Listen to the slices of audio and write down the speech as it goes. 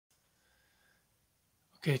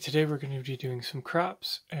Okay, today we're going to be doing some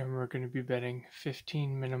craps and we're going to be betting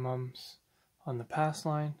 15 minimums on the pass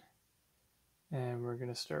line. And we're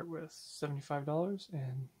going to start with $75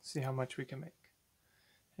 and see how much we can make.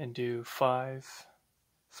 And do five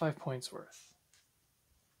points worth.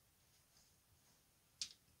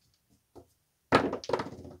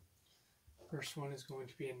 First one is going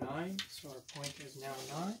to be a 9, so our point is now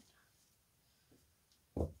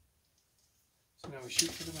 9. So now we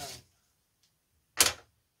shoot for the 9.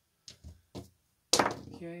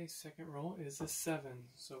 Okay, second roll is a 7,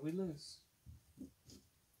 so we lose.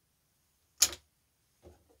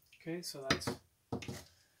 Okay, so that's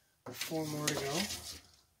 4 more to go.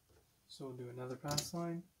 So we'll do another pass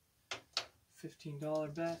line,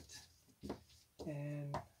 $15 bet,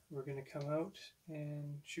 and we're going to come out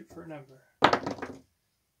and shoot for a number.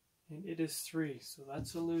 And it is 3, so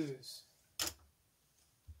that's a lose.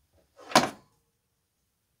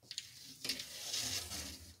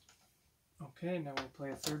 Okay, now we'll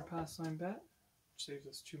play a third pass line bet, which saves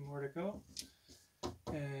us 2 more to go.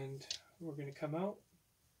 And we're going to come out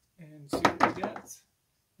and see what we get.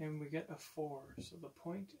 And we get a 4, so the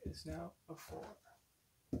point is now a 4.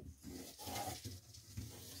 Put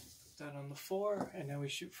that on the 4, and now we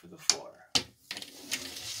shoot for the 4.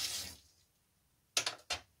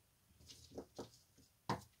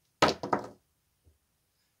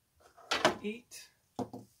 Eight.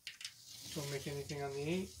 Don't make anything on the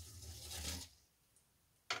 8.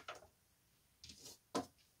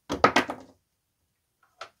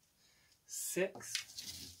 6.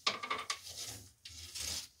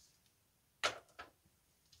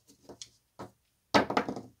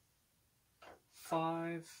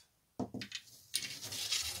 5.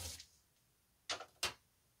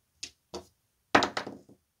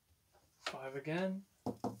 5 again.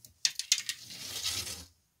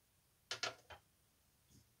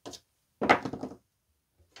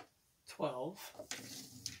 12.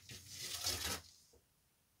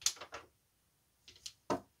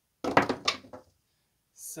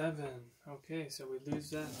 7. Okay, so we lose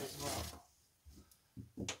that as well.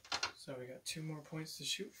 So we got 2 more points to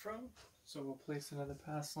shoot from. So we'll place another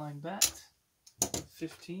pass line bet,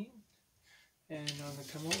 15. And on the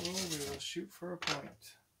come out roll, we will shoot for a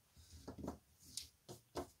point.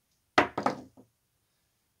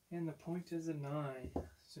 And the point is a 9.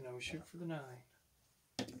 So now we shoot for the 9.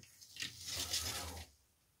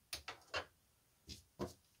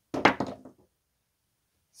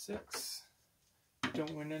 6.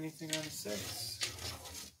 Don't win anything on a 6.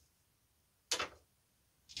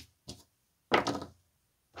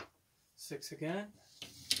 6 again.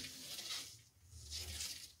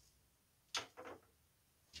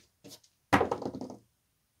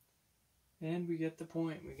 And we get the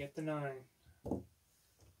point. We get the 9.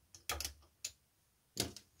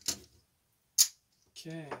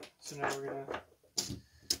 Okay, so now we're going to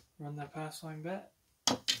run that pass line bet.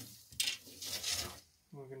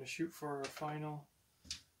 We're going to shoot for our final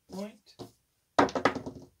point.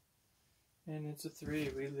 And it's a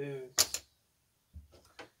 3. We lose.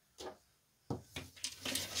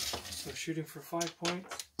 So shooting for 5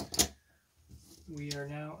 points, we are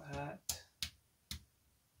now at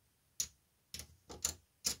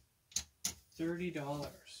 $30.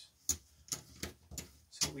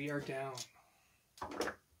 So we are down.